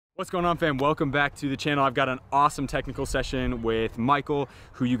What's going on, fam? Welcome back to the channel. I've got an awesome technical session with Michael,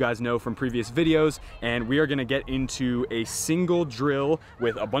 who you guys know from previous videos, and we are gonna get into a single drill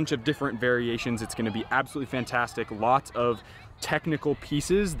with a bunch of different variations. It's gonna be absolutely fantastic. Lots of technical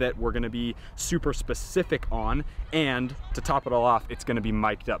pieces that we're gonna be super specific on, and to top it all off, it's gonna be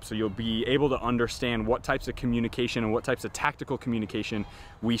mic'd up. So you'll be able to understand what types of communication and what types of tactical communication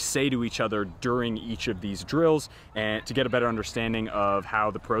we say to each other during each of these drills, and to get a better understanding of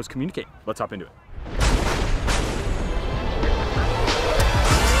how the pros communicate. Let's hop into it.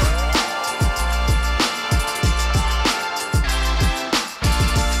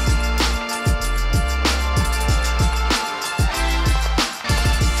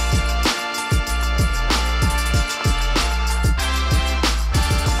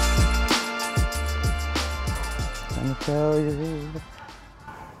 I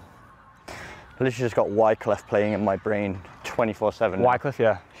literally just got Wyclef playing in my brain 24/7.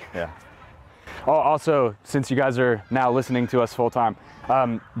 Wyclef, yeah. Oh, also, since you guys are now listening to us full time,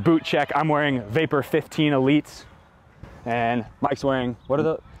 boot check. I'm wearing Vapor 15 Elites, and Mike's wearing, what are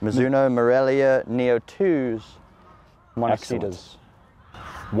the? Mizuno Morelia Neo 2s. Excellent. Monoxidas.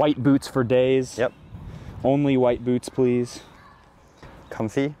 White boots for days. Yep. Only white boots, please.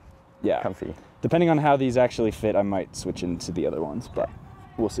 Comfy? Yeah. Comfy. Depending on how these actually fit, I might switch into the other ones, but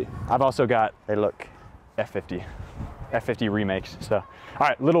we'll see. I've also got They look F50 remakes. So, all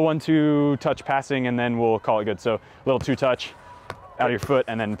right, little 1-2 touch passing, and then we'll call it good. So, little 2 touch out of your foot,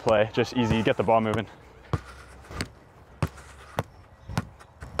 and then play. Just easy, get the ball moving.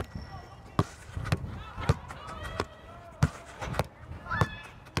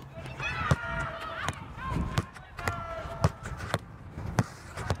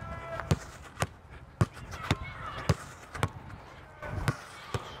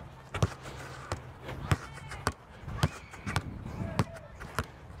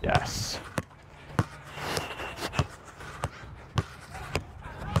 Yes.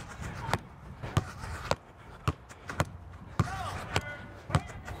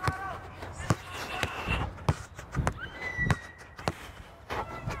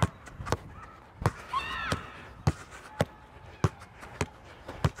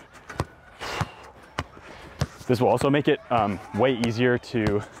 This will also make it way easier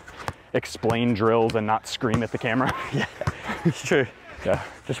to explain drills and not scream at the camera. Yeah, it's true. Yeah,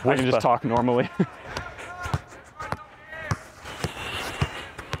 I can just talk normally.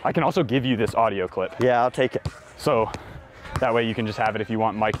 I can also give you this audio clip. Yeah, I'll take it. So that way you can just have it if you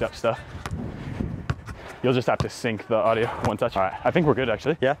want mic'd up stuff. You'll just have to sync the audio 1 touch. All right, I think we're good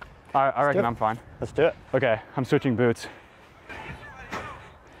actually. Yeah. I reckon I'm fine. Let's do it. Okay, I'm switching boots.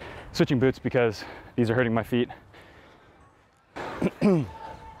 Switching boots because these are hurting my feet.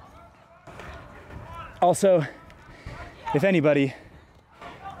 Also, if anybody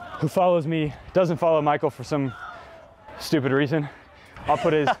who follows me doesn't follow Michael for some stupid reason, I'll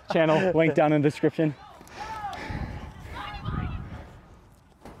put his channel link down in the description.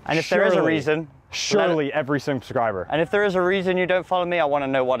 And if there is a reason, surely every subscriber. and if there is a reason you don't follow me, I want to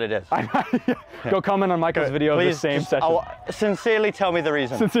know what it is. Go comment on Michael's video of the same session. Sincerely tell me the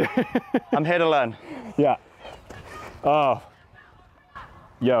reason. I'm here to learn. Yeah. Oh.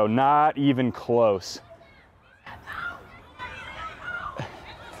 Yo, not even close.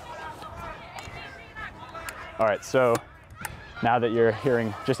 All right, so now that you're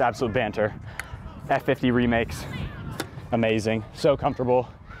hearing just absolute banter, F50 remakes, amazing, so comfortable,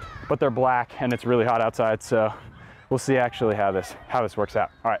 but they're black and it's really hot outside, so we'll see actually how this works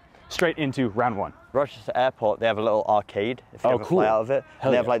out. All right, straight into round 1. Rochester Airport, they have a little arcade if you ever fly out of it.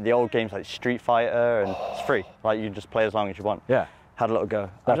 And they have like the old games like Street Fighter, and it's free. Like you can just play as long as you want. Yeah. Had a little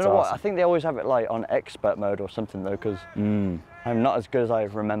go. That's I don't know awesome. what, I think they always have it like on expert mode or something though, because I'm not as good as I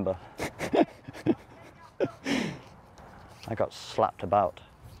remember. I got slapped about.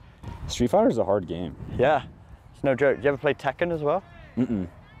 Street Fighter is a hard game. Yeah, it's no joke. Did you ever play Tekken as well? Mm-mm.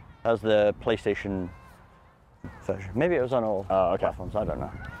 That was the PlayStation version. Maybe it was on all platforms, I don't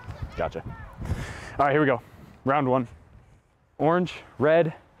know. Gotcha. All right, here we go. Round 1. Orange,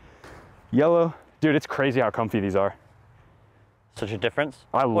 red, yellow. Dude, it's crazy how comfy these are. Such a difference.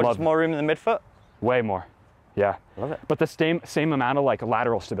 I love just more room in the midfoot? Way more. Yeah. Love it. But the same amount of like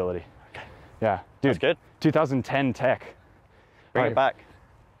lateral stability. Okay. Yeah. Dude, that's good. 2010 tech. Bring it back.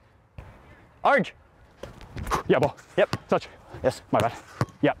 Orange. Yeah, ball. Yep. Touch. Yes. My bad.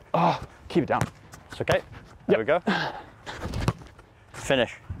 Yep. Oh, keep it down. It's okay. There we go.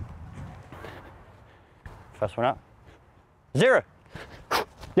 Finish. First one out. 0.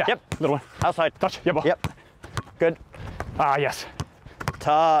 Yeah. Yep. Little one. Outside. Touch. Yeah, ball. Yep. Good. Ah, yes.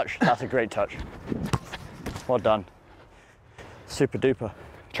 Touch. That's a great touch. Well done. Super duper.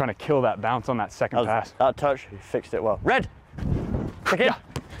 Trying to kill that bounce on that second pass. That touch, you fixed it well. Red. Kick in. Yeah.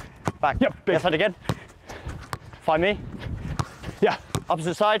 Back. Yep. Big. Yes, side again. Find me. Yeah.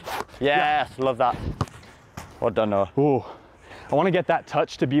 Opposite side. Yes, love that. Well done, Noah. Ooh. I want to get that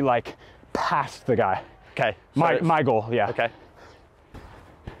touch to be like past the guy. Okay. My goal, yeah. Okay.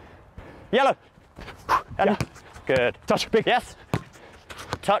 Yellow. Yeah. Good. Touch, big. Yes.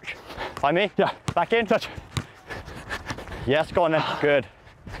 Touch. Find me. Yeah. Back in. Touch. Yes, go on then. Good.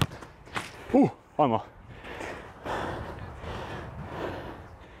 Ooh, one more.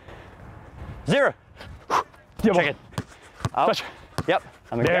 0. Yeah, Check it. Out. Touch. Yep.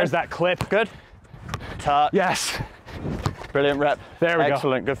 And There's again. that clip. Good. Touch. Yes. Brilliant rep. There we go.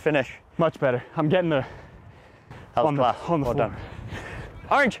 Excellent. Good finish. Much better. I'm getting the That was on class. on the well floor. done.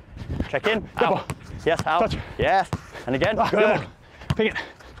 Orange. Check in. Double. Out. Yes. Out. Touch. Yes. And again. Ah, Good. yeah. Ping it.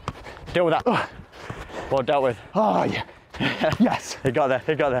 Deal with that. Well dealt with. Oh, yeah. Yes. He got there.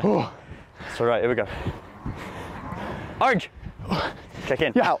 He got there. Ooh. It's all right. Here we go. Orange. Check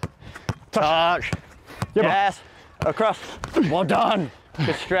in. Yeah. Out. Touch. Yeah, Yes. Across. Well done.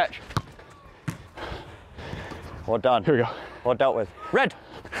 Good stretch. Well done. Here we go. Well dealt with. Red.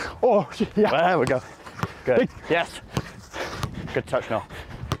 Oh, yeah. There we go. Good. Big. Yes. Good touch now.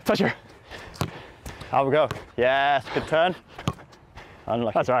 Touch here. How we go? Yes. Good turn.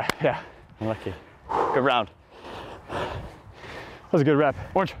 Unlucky. That's all right. Yeah. Unlucky. Good round. That was a good rep.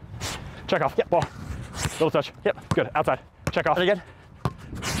 Orange. Check off. Yep. Ball. Little touch. Yep. Good. Outside. Check off. And again.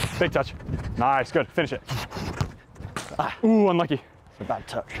 Big touch. Nice. Good. Finish it. Ooh, unlucky. It's a bad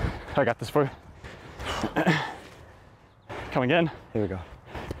touch. I got this for you. Coming in. Here we go.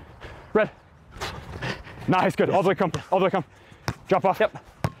 Red. Nice. Good. All the way come. All the way come. Drop off. Yep.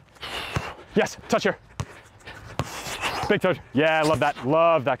 Yes. Touch here. Big touch. Yeah, I love that.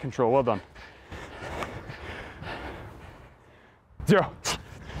 Love that control. Well done. 0.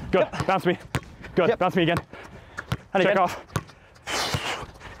 Good. Yep. Bounce me. Good. Yep. Bounce me again. And Check again. off.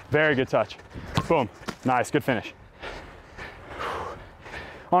 Very good touch. Boom. Nice. Good finish.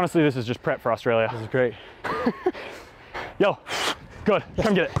 Honestly, this is just prep for Australia. This is great. Yo. Good.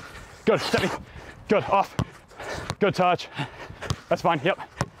 Come get it. Good. Step me. Good. Off. Good touch. That's fine. Yep.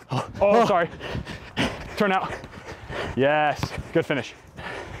 Oh, sorry. Turn out. Yes. Good finish.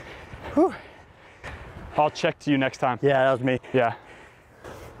 Whew. I'll check to you next time. Yeah, that was me. Yeah.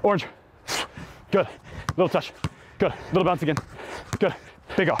 Orange. Good. Little touch. Good. Little bounce again. Good.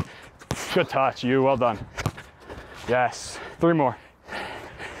 Big off. Good touch. You. Well done. Yes. 3 more.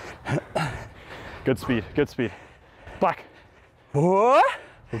 Good speed. Good speed. Black. What?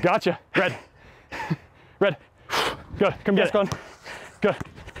 Gotcha. Red. Red. Good. Come get it. Gone. Good.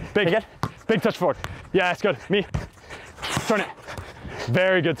 Big. Again. Big touch forward. Yes. Good. Me. Turn it.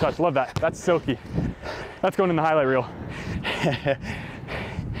 Very good touch. Love that. That's silky. That's going in the highlight reel.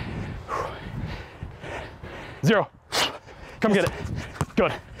 0. Come get it.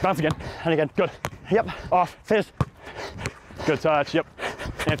 Good. Bounce again. And again. Good. Yep. Off. Finish. Good touch. Yep.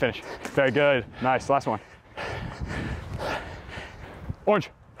 And finish. Very good. Nice. Last one. Orange.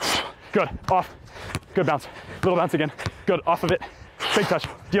 Good. Off. Good bounce. Little bounce again. Good. Off of it. Big touch.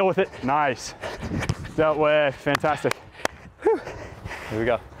 Deal with it. Nice. Dealt with. Fantastic. Here we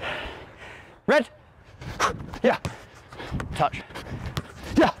go. Red. Yeah. Touch.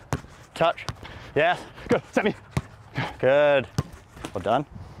 Yeah. Touch. Yes. Good. Set me. Good. Well done.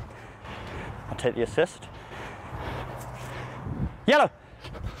 I'll take the assist. Yellow.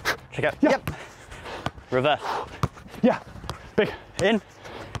 Check out. Yeah. Yep. Reverse. Yeah. Big. In.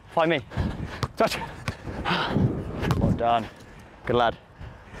 Find me. Touch. Well done. Good lad.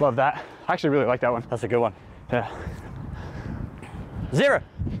 Love that. I actually really like that one. That's a good one. Yeah. 0.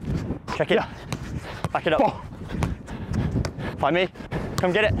 Check it. Yeah. Back it up. Ball. Find me.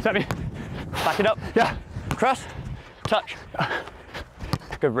 Come get it. Set me. Back it up. Yeah. Cross. Touch.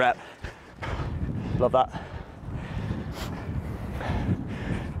 Good rep. Love that.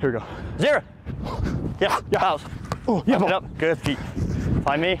 Here we go. 0. Yeah. Yeah. Bounce. Oh, yeah. Back it Ball. up. Good feet.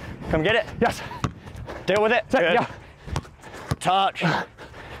 Find me. Come get it. Yes. Deal with it. Set. Good. Yeah. Touch.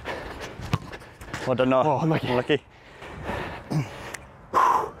 Well done, Noah. Oh, unlucky. Unlucky.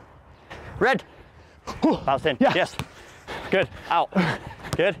 Red. Bounce in. Yeah. Yes. Good. Out.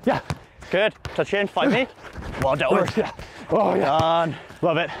 Good. Yeah. Good. Touch in. Find me. Well dealt with. Yeah. Oh, yeah. Done.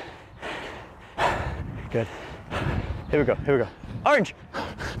 Love it. Good. Here we go. Here we go. Orange.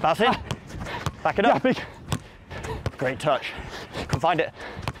 Bounce in. Back it Yeah. up. Big. Great touch. Come find it.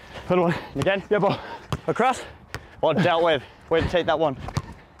 Little one. And again. Yeah. Ball. Across. Well dealt with. Way to take that one.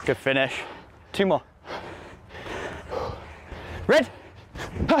 Good finish. 2 more. Red.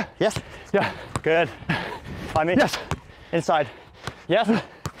 Yes. Yeah. Good. Find me. Yes. Inside. Yes.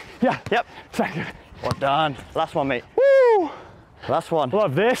 Yeah. Yep. Second. Well done. Last one, mate. Woo! Last one.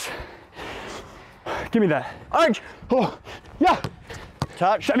 Love this. Give me that. Orange. Oh, yeah.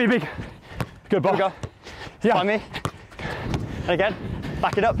 Touch. Set me big. Good ball. Here we go. Yeah. Find me. And again.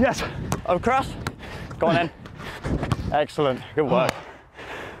 Back it up. Yes. Across. Go on in. Excellent. Good work.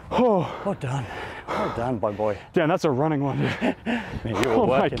 Oh. Well done. Well done, boy. Damn, that's a running one, dude. Man, you were Oh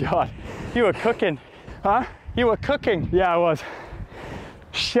working. my God. You were cooking. Huh? You were cooking. Yeah, I was.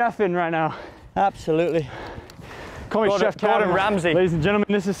 Chefing right now. Absolutely. Call me Chef Gordon Cavanaugh. Ramsay. Ladies and gentlemen,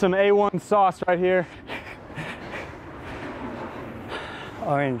 this is some A1 sauce right here.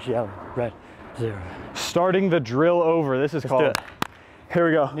 Orange, yellow, red, 0. Starting the drill over. This is Let's called. do it. Here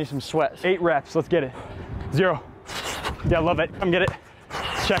we go. Need some sweats. 8 reps. Let's get it. 0. Yeah, love it. Come get it.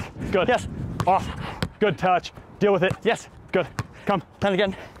 Check. Good. Yes. Off. Good touch. Deal with it. Yes. Good. Come. 10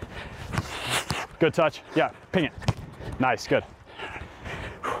 again. Good touch. Yeah. Ping it. Nice. Good.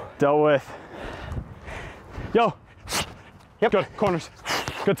 Dealt with. Yo. Yep. Good. Corners.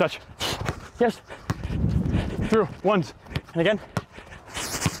 Good touch. Yes. Through. Ones. And again.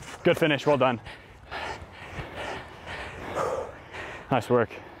 Good finish. Well done. Nice work.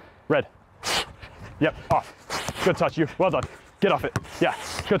 Red. Yep. Off. Good touch. You. Well done. Get off it. Yeah.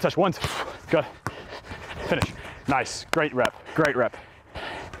 Good touch. Ones. Good. Finish. Nice. Great rep. Great rep.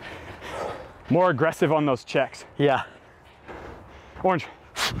 More aggressive on those checks. Yeah. Orange.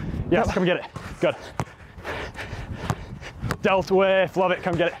 Yes. Come get it. Good. Dealt with. Love it.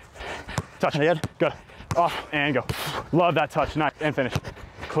 Come get it. Touch. And again. Good. Off and go. Love that touch. Nice. And finish.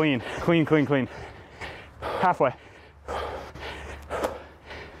 Clean. Clean. Clean. Clean. Halfway.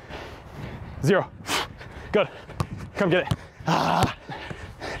 0. Good. Come get it.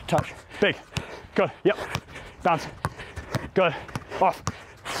 Touch. Big. Good. Yep. Bounce. Good. Off.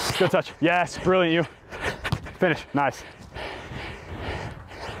 Good touch. Yes. Brilliant. You. Finish. Nice.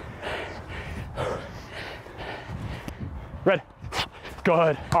 Red.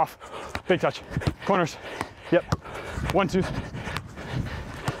 Good. Off. Big touch. Corners. Yep. 1, 2.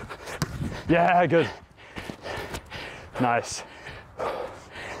 Yeah. Good. Nice.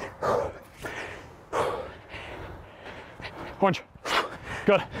 Orange.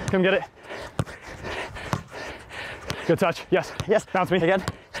 Good. Come get it. Good touch. Yes. Yes. Bounce me. Again.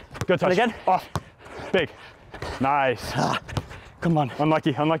 Good touch. And again. Off. Big. Nice. Come on.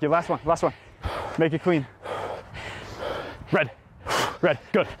 Unlucky. Unlucky. Last one. Last one. Make it clean. Red. Red.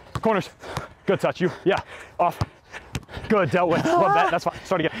 Good. Corners. Good touch. You. Yeah. Off. Good. Dealt with. Love that. That's fine.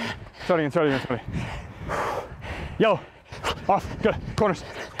 Start again. Start again. Start again. Start again. Yellow. Off. Good. Corners.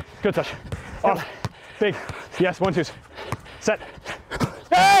 Good touch. Off. Big. Yes. 1, 2s. Set.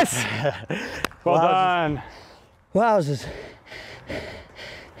 Yes! Well done. Wowzers.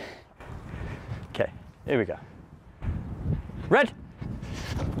 Okay, here we go. Red.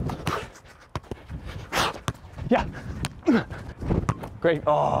 Yeah. Great.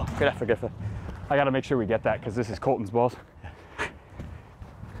 Oh, good effort, good effort. I got to make sure we get that because this is Colton's balls.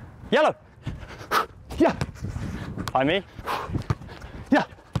 Yellow. Yeah. Find me. Yeah.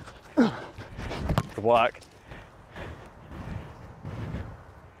 Good work.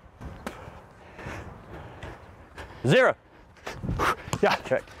 Zero. Yeah.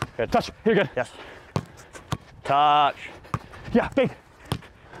 Check. Good. Touch. You're good. Yes. Touch. Yeah. Big.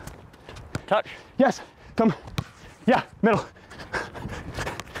 Touch. Yes. Come. Yeah. Middle.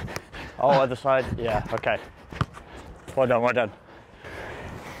 Oh, other side. Yeah. Okay. Well done. Well done.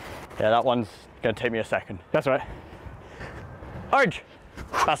 Yeah, that one's gonna take me a second. That's right. Orange.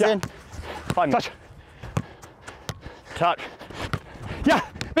 Pass Yeah. in. Find me. Touch. Touch. Yeah.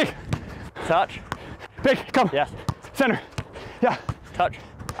 Big. Touch. Big. Come. Yes. Center. Yeah. Touch.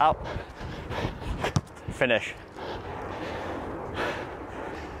 Out. Finish.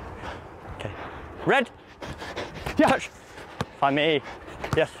 Okay. Red. Yeah. Touch. Find me.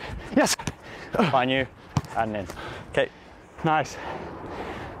 Yes. Yes. Find you. And in. Okay. Nice.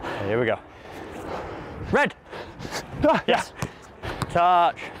 Here we go. Red. Ah, Yes.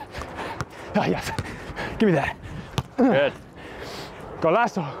 Touch. Ah, yes. Give me that. Good.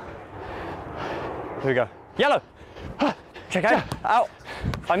 Golazo. Here we go. Yellow. Check out. Out.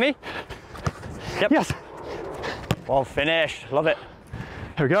 Find me. Yep. Yes. Well finished. Love it.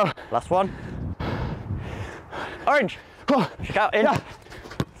 Here we go. Last one. Orange. Oh, Check out. In. yeah.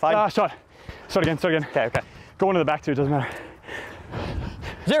 Fine. Shot. Start again. Start again. Okay. Okay. Go into the back too. It doesn't matter.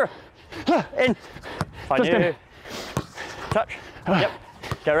 0. In. Find Just you. in. Touch. Yep.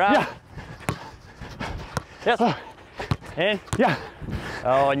 Go around. Yeah. Yes. In. Yeah.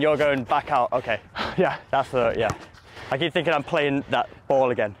 Oh, and you're going back out. Okay. Yeah. That's the, yeah. I keep thinking I'm playing that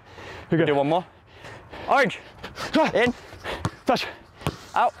ball again. You're good. Do one more. Orange. Ah, In. touch.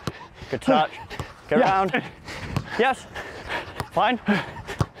 Out. Good touch. Go round. Yes. Fine.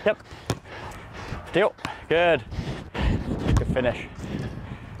 Yep. Deal. Good. Good finish.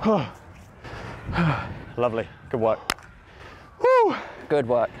 Lovely. Good work. Woo. Good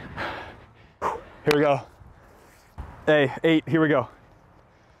work. Here we go. Hey, 8, here we go.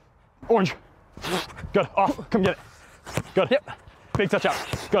 Orange. Good. Off. Come get it. Good. Yep. Big touch out.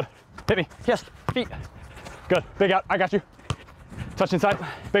 Good. Hit me. Yes. Feet. Good. Big out. I got you. Touch inside.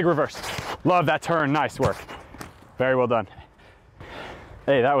 Big reverse. Love that turn. Nice work. Very well done.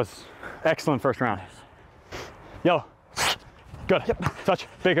 Hey, that was excellent first round. Yellow. Good. Yep. Touch.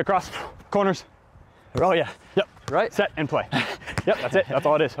 Big across. Corners. Oh yeah. Yep. Right. Set and play. Yep. That's it. That's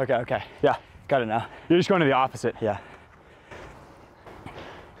all it is. Okay. Okay. Yeah. Got it now. You're just going to the opposite. Yeah.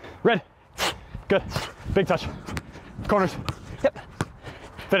 Red. Good. Big touch. Corners. Yep.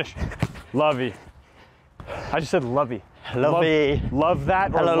 Finish. Lovey. I just said lovey. Lovey. Love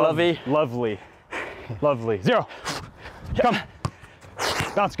that. Or Hello, lovey. Lovely. Lovely. 0. Come.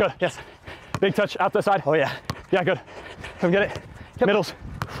 Bounce. Good. Yes. Big touch out the side. Oh yeah. Yeah, good. Come get it. Yep. Middles.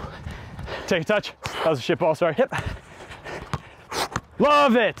 Take a touch. That was a shit ball, sorry. Yep.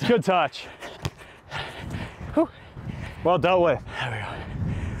 Love it. Good touch. Whew. Well dealt with. There we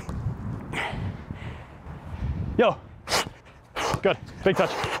go. Yo. Good. Big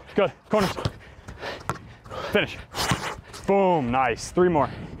touch. Good. Corners. Finish. Boom. Nice. 3 more.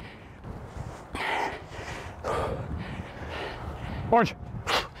 Orange.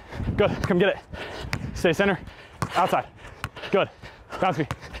 Good. Come get it. Stay center. Outside. Good. Bounce me.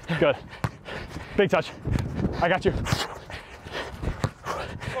 Good. Big touch. I got you.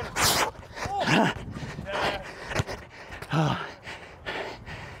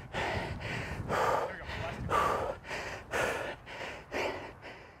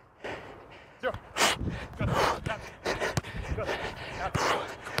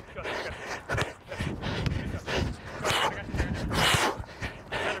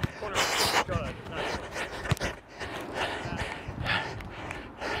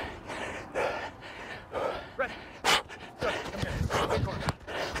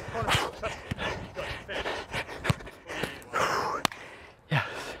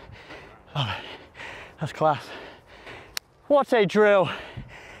 That's class. What a drill.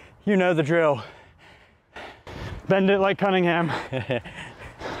 You know the drill. Bend it like Cunningham.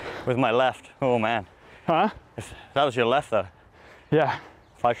 With my left. Oh man. Huh? If that was your left though. Yeah.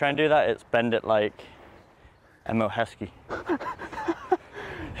 If I try and do that, it's bend it like Emil Heskey.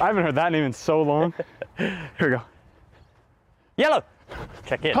 I haven't heard that name in so long. Here we go. Yellow.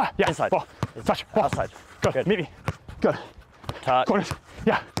 Check in. Yeah. Inside. Ball. Touch. Ball. Outside. Good. Good. Meet me. Good. Touch. Corners.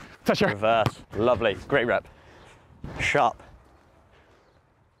 Yeah. Touch here. Reverse. Lovely. Great rep. Sharp.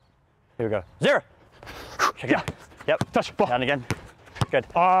 Here we go. 0. Check Yeah. it. Yep. Touch. Ball. Down again. Good.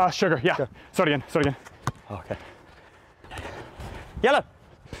 Sugar. Yeah. Go. Start again. Start again. Okay. Yellow.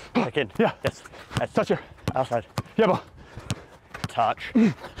 Check in. Yeah. Yes. Touch here. Outside. Yeah, ball. Touch.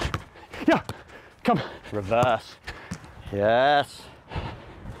 Yeah. Come. Reverse. Yes.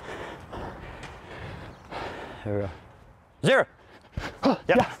 Here we go. 0. Yep.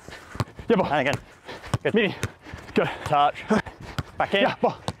 Yeah. Yeah, ball. And again. Good. Meeting. Good. Touch. Back in. Yeah,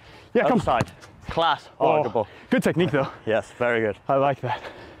 ball. Yeah, Other come. side. Class. Oh, good ball. Good technique, though. Yes, very good. I like that.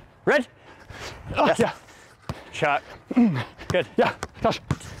 Red. Yes. Yeah. Chuck. Good. Yeah. Touch.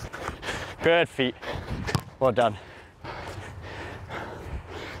 Good feet. Well done.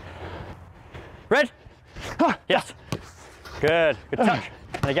 Red. Yes. Good. Good touch.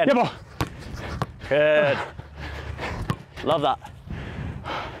 And again. Yeah, ball. Good. Love that.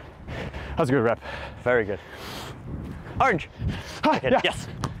 That was a good rep. Very good. Orange. Good. Yeah. Yes.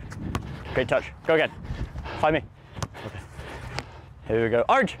 Great touch. Go again. Find me. Okay. Here we go.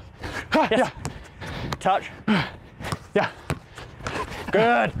 Orange. Yes. Yeah. Touch. Yeah.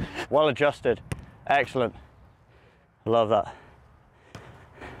 Good. Well adjusted. Excellent. Love that.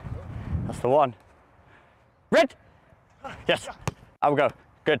 That's the one. Red. Yes. I will go.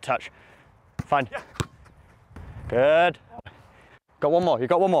 Good touch. Fine. Good. Got one more. You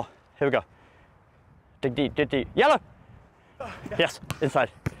got one more. Here we go. Dig deep, dig deep. Yellow. Yes.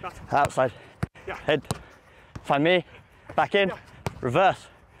 Inside. Outside. Head. Find me. Back in. Reverse.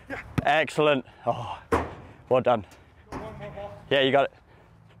 Excellent. Oh, well done. Yeah, you got it.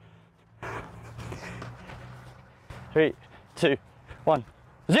 3, 2, 1,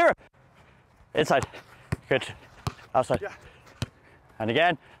 0. Inside. Good. Outside. And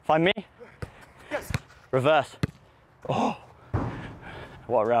again. Find me. Reverse. Oh,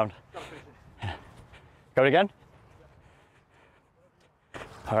 what a round. Go again.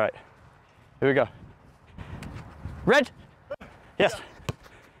 All right. Here we go. Red. Yes.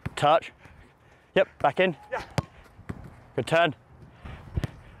 touch. Yep, back in. Yeah. Good turn.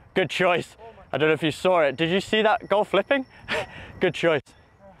 Good choice. I don't know if you saw it. Did you see that goal flipping? Good choice.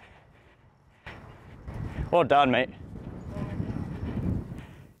 Well done, mate.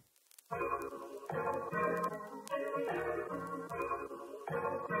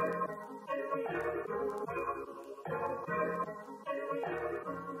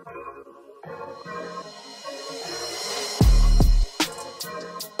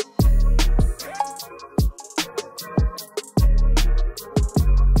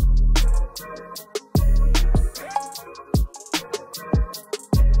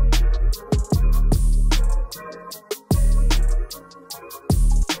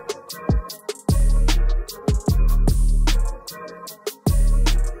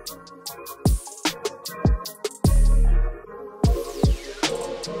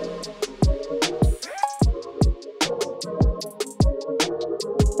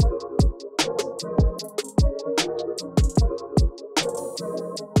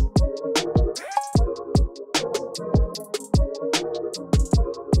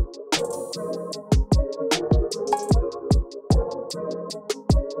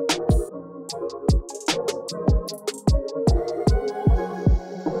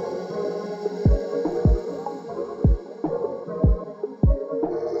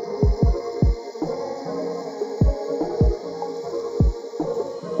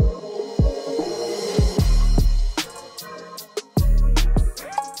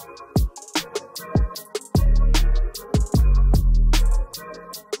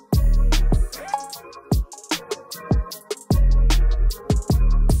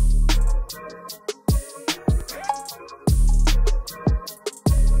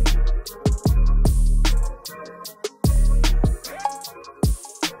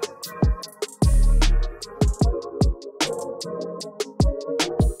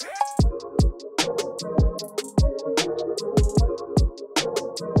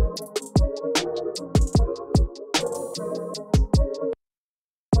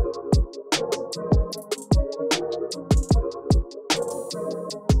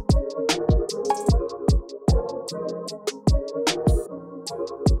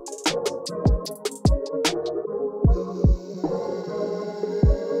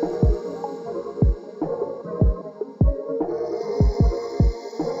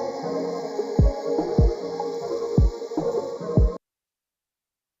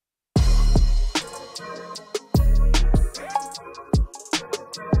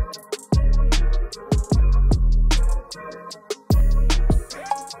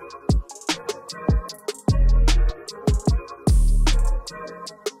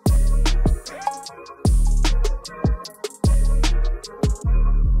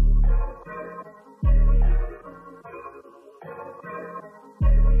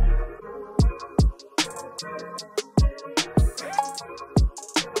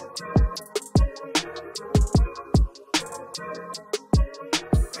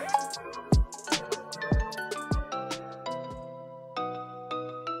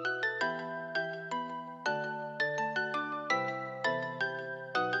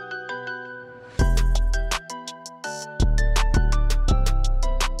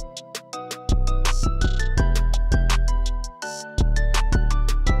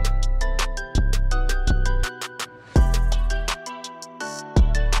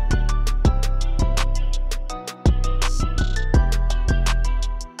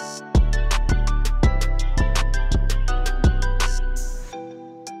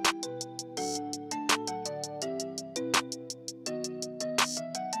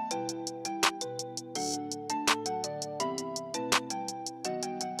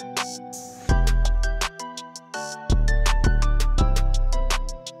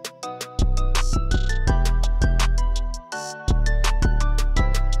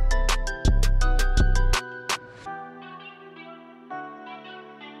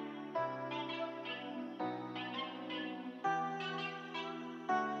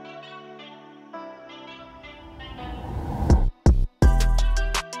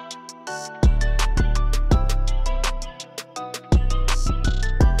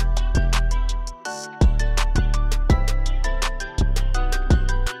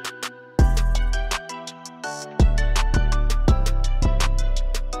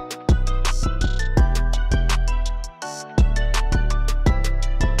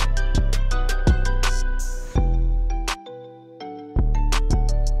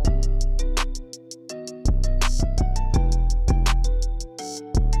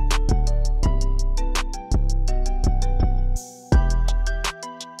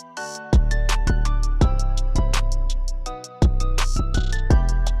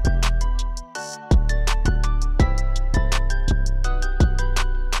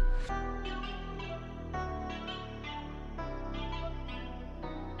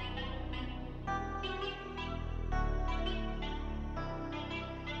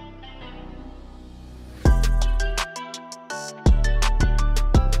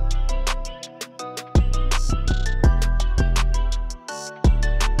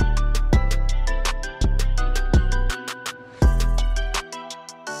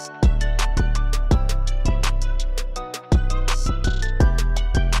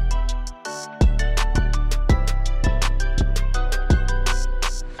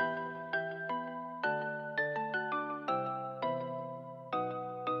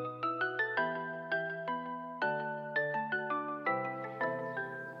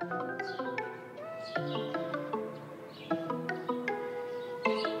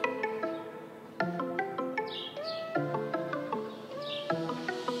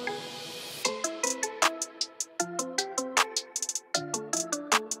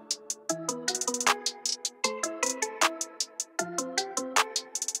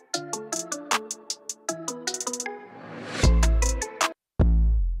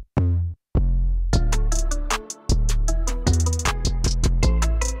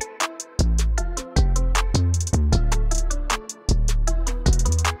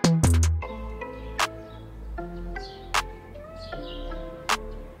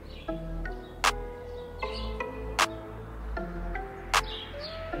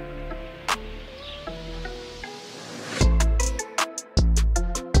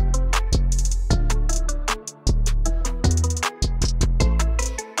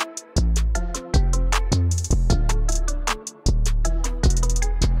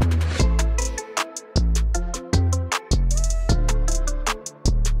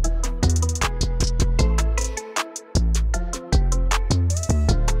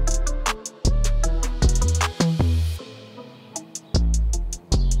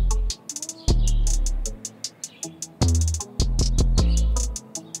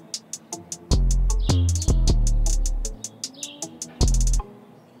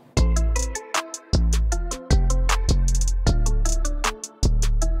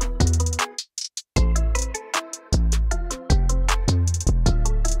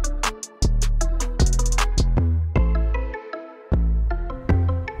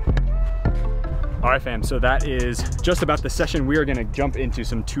 All right, fam, so that is just about the session. We are gonna jump into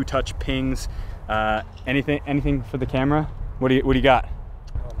some two-touch pings. Anything for the camera? What do you got?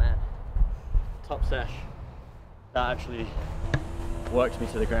 Oh man, top sesh. That actually worked me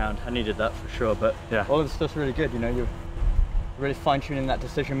to the ground. I needed that for sure, but yeah, all of the stuff's really good. You know, you're really fine-tuning that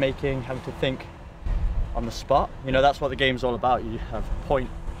decision making, having to think on the spot. You know, that's what the game's all about. You have point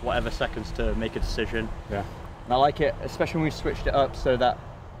whatever seconds to make a decision. Yeah. And I like it, especially when we switched it up so that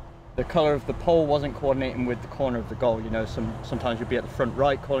the color of the pole wasn't coordinating with the corner of the goal. You know, sometimes you'd be at the front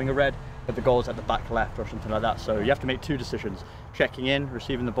right calling a red, but the goal's at the back left or something like that. So you have to make two decisions: checking in,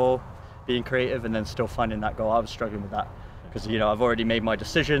 receiving the ball, being creative, and then still finding that goal. I was struggling with that because, you know, I've already made my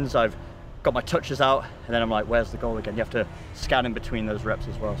decisions, I've got my touches out, and then I'm like, where's the goal again? You have to scan in between those reps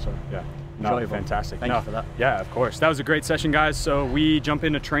as well. So yeah, enjoyable. Fantastic. Thank you for that. Yeah, of course. That was a great session, guys. So we jump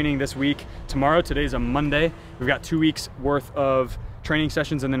into training this week. Tomorrow, today's a Monday. We've got 2 weeks worth of training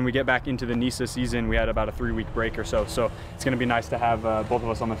sessions, and then we get back into the NISA season. We had about a 3-week break or so. So it's gonna be nice to have both of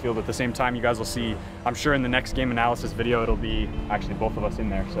us on the field at the same time. You guys will see, I'm sure in the next game analysis video, it'll be actually both of us in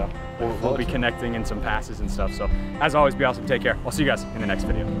there. So we'll be connecting in some passes and stuff. So as always, be awesome. Take care. I'll see you guys in the next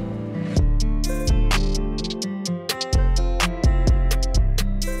video.